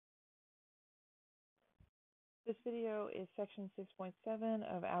This video is section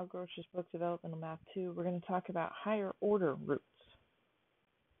 6.7 of Al Grosch's book Developmental Math 2. We're going to talk about higher order roots.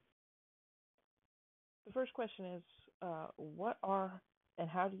 The first question is, what are and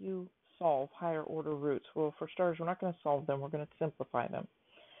how do you solve higher order roots? Well, for starters, we're not going to solve them. We're going to simplify them.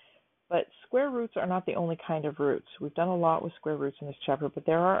 But square roots are not the only kind of roots. We've done a lot with square roots in this chapter, but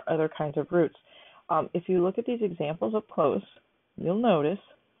there are other kinds of roots. If you look at these examples up close, you'll notice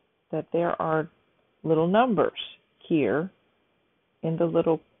that there are little numbers here in the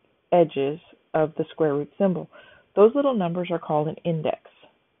little edges of the square root symbol. Those little numbers are called an index.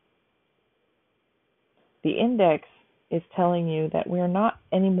 The index is telling you that we're not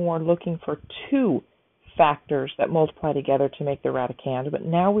anymore looking for two factors that multiply together to make the radicand, but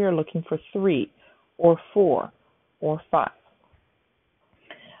now we are looking for 3 or 4 or 5.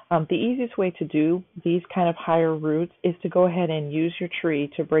 The easiest way to do these kind of higher roots is to go ahead and use your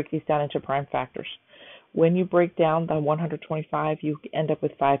tree to break these down into prime factors. When you break down the 125, you end up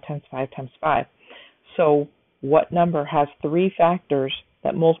with 5 times 5 times 5. So what number has 3 factors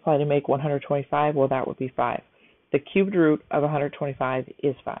that multiply to make 125? Well, that would be 5. The cubed root of 125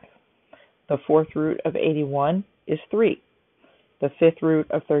 is 5. The fourth root of 81 is 3. The fifth root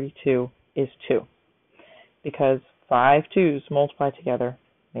of 32 is 2. Because 5 2's multiply together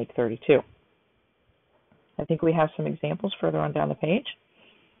make 32. I think we have some examples further on down the page.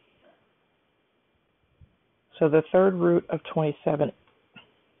 So the third root of 27,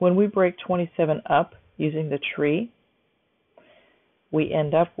 when we break 27 up using the tree, we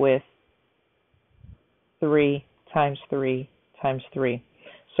end up with 3 times 3 times 3.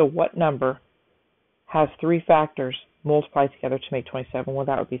 So what number has 3 factors multiplied together to make 27? Well,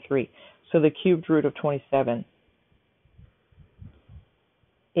 that would be 3. So the cubed root of 27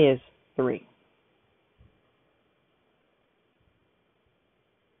 is 3.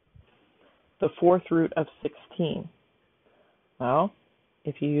 The fourth root of 16. Well,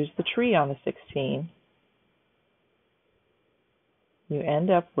 if you use the tree on the 16, you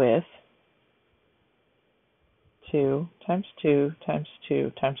end up with 2 times 2 times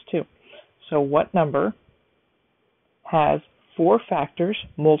 2 times 2. So what number has 4 factors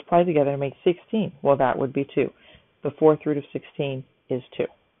multiplied together to make 16? Well, that would be 2. The fourth root of 16 is 2.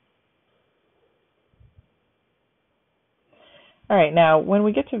 All right, now when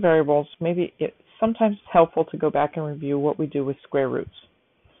we get to variables, sometimes it's helpful to go back and review what we do with square roots.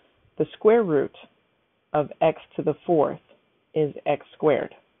 The square root of x to the 4th is x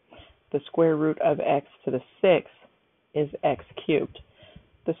squared. The square root of x to the 6th is x cubed.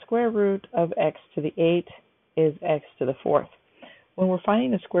 The square root of x to the 8th is x to the 4th. When we're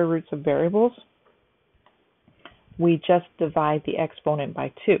finding the square roots of variables, we just divide the exponent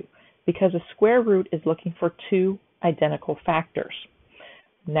by 2 because a square root is looking for 2 identical factors.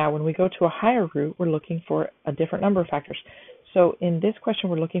 Now, when we go to a higher root, we're looking for a different number of factors. So in this question,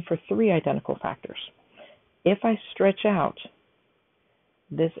 we're looking for 3 identical factors. If I stretch out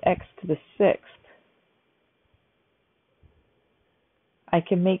this x to the 6th, I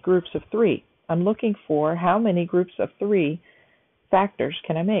can make groups of 3. I'm looking for how many groups of 3 factors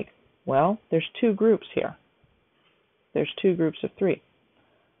can I make? Well, there's 2 groups here. There's 2 groups of 3.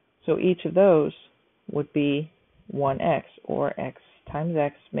 So each of those would be 1x, or x times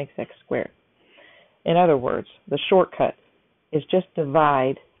x makes x squared. In other words, the shortcut is just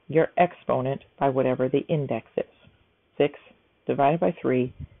divide your exponent by whatever the index is. 6 divided by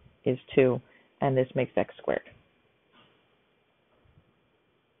 3 is 2, and this makes x squared.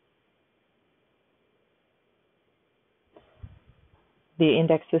 The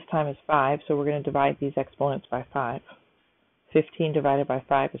index this time is 5, so we're going to divide these exponents by 5. 15 divided by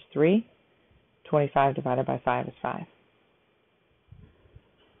 5 is 3. 25 divided by 5 is 5.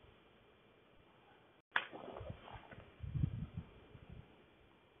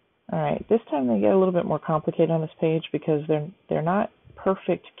 All right, this time they get a little bit more complicated on this page because they're not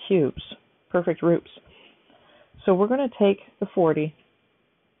perfect cubes, perfect roots. So we're going to take the 40,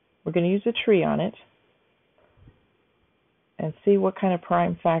 we're going to use a tree on it, and see what kind of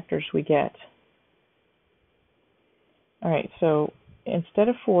prime factors we get. All right, so instead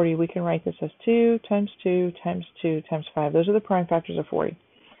of 40, we can write this as 2 times 2 times 2 times 5. Those are the prime factors of 40.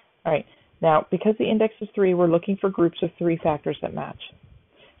 All right, now because the index is 3, we're looking for groups of 3 factors that match.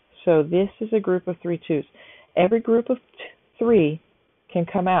 So this is a group of 3 2's. Every group of 3 can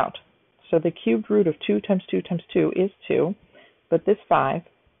come out. So the cubed root of 2 times 2 times 2 is 2, but this 5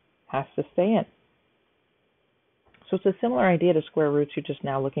 has to stay in. So it's a similar idea to square roots. You're just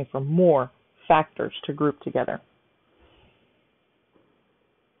now looking for more factors to group together.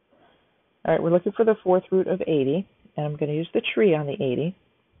 All right, we're looking for the fourth root of 80, and I'm going to use the tree on the 80.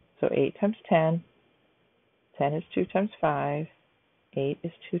 So 8 times 10, 10 is 2 times 5, 8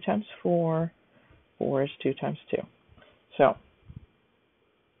 is 2 times 4, 4 is 2 times 2. So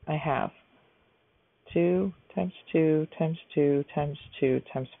I have 2 times 2 times 2 times 2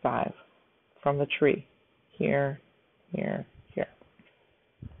 times 5 from the tree. Here, here, here.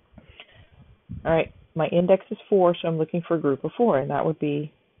 All right, my index is 4, so I'm looking for a group of 4, and that would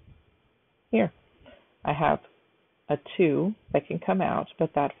be here. I have a 2 that can come out, but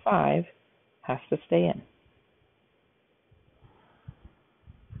that 5 has to stay in.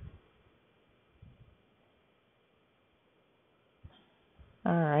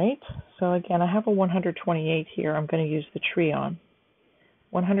 All right, so again, I have a 128 here I'm going to use the tree on.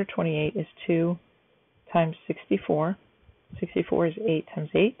 128 is 2 times 64. 64 is 8 times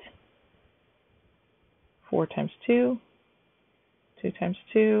 8. 4 times 2. 2 times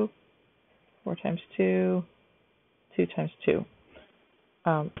 2. 4 times 2. 2 times 2.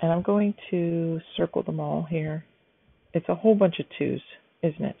 And I'm going to circle them all here. It's a whole bunch of 2's,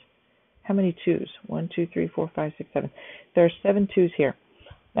 isn't it? How many 2's? 1, 2, 3, 4, 5, 6, 7. There are 7 2's here.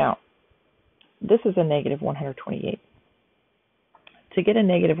 Now, this is a negative 128. To get a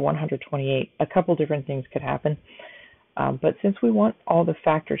negative 128, a couple different things could happen. But since we want all the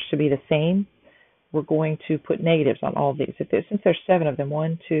factors to be the same, we're going to put negatives on all of these. Since there's 7 of them,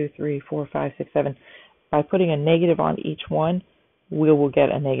 1, 2, 3, 4, 5, 6, 7, by putting a negative on each one, we will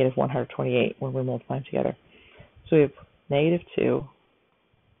get a negative 128 when we multiply them together. So we have negative 2,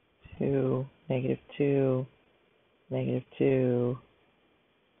 2, negative 2, negative 2,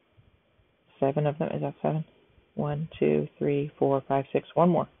 7 of them. Is that 7? 1, 2, 3, 4, 5, 6. One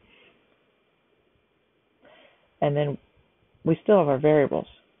more. And then we still have our variables,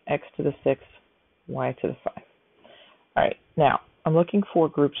 x to the 6, y to the 5. All right, now I'm looking for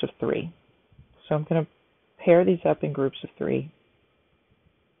groups of 3. So I'm going to pair these up in groups of 3,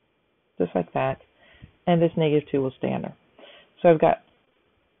 just like that. And this negative 2 will stay under. So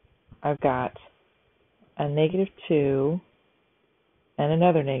I've got a negative 2 and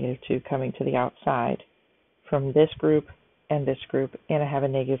another negative 2 coming to the outside from this group and this group, and I have a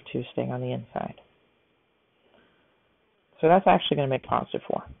negative 2 staying on the inside. So that's actually going to make positive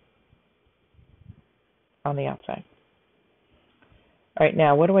 4 on the outside. All right,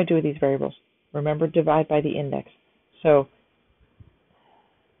 now what do I do with these variables? Remember, divide by the index. So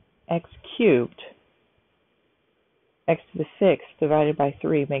x cubed, x to the 6 divided by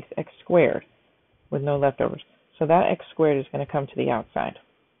 3 makes x squared with no leftovers. So that x squared is going to come to the outside.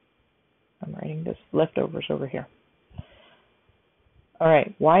 I'm writing this leftovers over here. All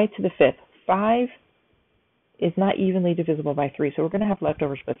right, y to the 5th. 5 is not evenly divisible by 3, so we're going to have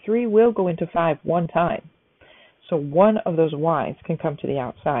leftovers, but 3 will go into 5 one time. So one of those y's can come to the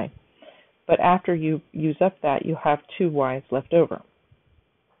outside. But after you use up that, you have 2 y's left over.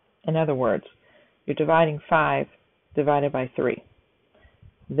 In other words, you're dividing 5 divided by 3.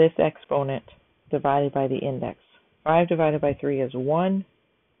 This exponent divided by the index. 5 divided by 3 is 1.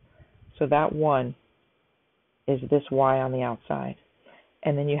 So that 1 is this y on the outside.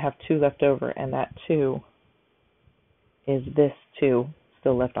 And then you have 2 left over, and that 2 is this 2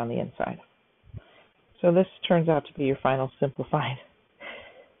 still left on the inside. So this turns out to be your final simplified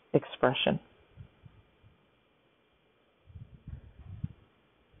expression.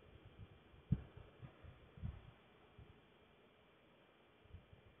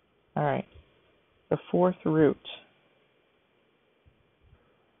 All right, the 4th root.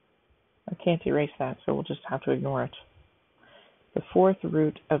 I can't erase that, so we'll just have to ignore it. The 4th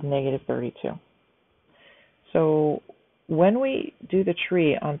root of negative 32. So when we do the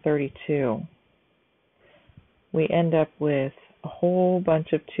tree on 32, we end up with a whole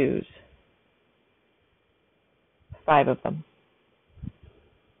bunch of 2's, 5 of them.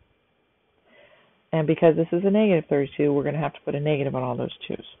 And because this is a negative 32, we're going to have to put a negative on all those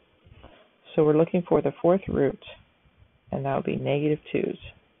 2's. So we're looking for the 4th root, and that would be negative 2's.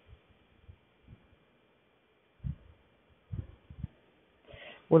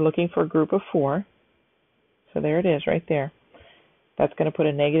 We're looking for a group of 4. So there it is right there. That's going to put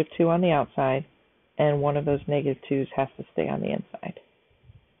a negative 2 on the outside, and one of those negative 2's has to stay on the inside.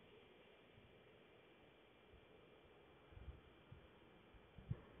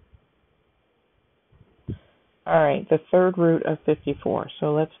 All right, the 3rd root of 54.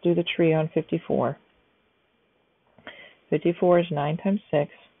 So let's do the tree on 54. 54 is 9 times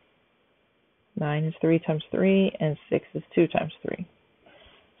 6. 9 is 3 times 3, and 6 is 2 times 3.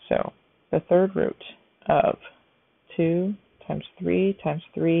 So the 3rd root of 2 times 3 times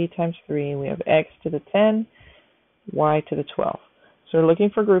 3 times 3, we have x to the 10, y to the 12. So we're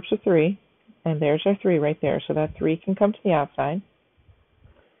looking for groups of 3, and there's our 3 right there. So that 3 can come to the outside,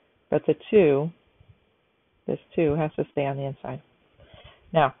 but the 2 This 2 has to stay on the inside.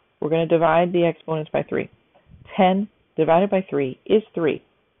 Now, we're going to divide the exponents by 3. 10 divided by 3 is 3.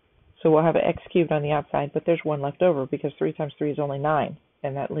 So we'll have an x cubed on the outside, but there's 1 left over because 3 times 3 is only 9,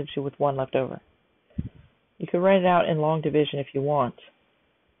 and that leaves you with 1 left over. You can write it out in long division if you want.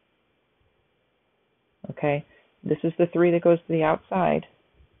 Okay, this is the 3 that goes to the outside,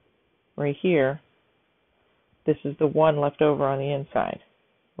 right here. This is the 1 left over on the inside,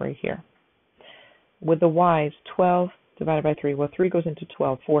 right here. With the y's, 12 divided by 3, well, 3 goes into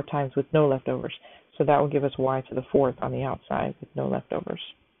 12 4 times with no leftovers. So that will give us y to the 4th on the outside with no leftovers.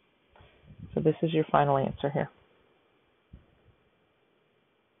 So this is your final answer here.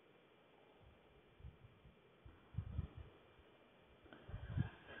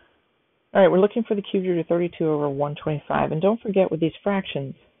 All right, we're looking for the cubed root of 32 over 125. And don't forget, with these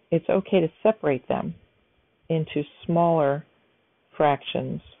fractions, it's okay to separate them into smaller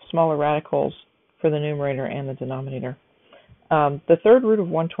fractions, smaller radicals for the numerator and the denominator. The third root of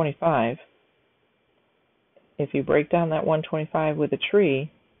 125, if you break down that 125 with a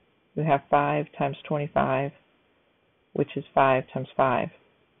tree, you have 5 times 25, which is 5 times 5.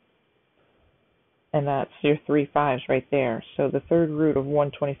 And that's your 3 5s right there. So the third root of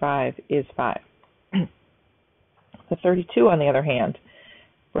 125 is 5. The 32, on the other hand,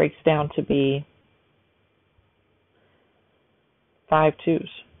 breaks down to be 5 2s,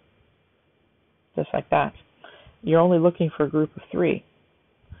 just like that. You're only looking for a group of 3.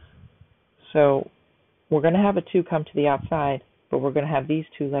 So we're going to have a 2 come to the outside, but we're going to have these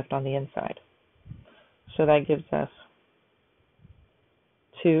 2 left on the inside. So that gives us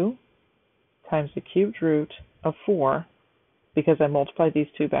 2 times the cubed root of 4, because I multiplied these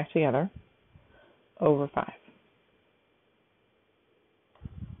 2 back together, over 5.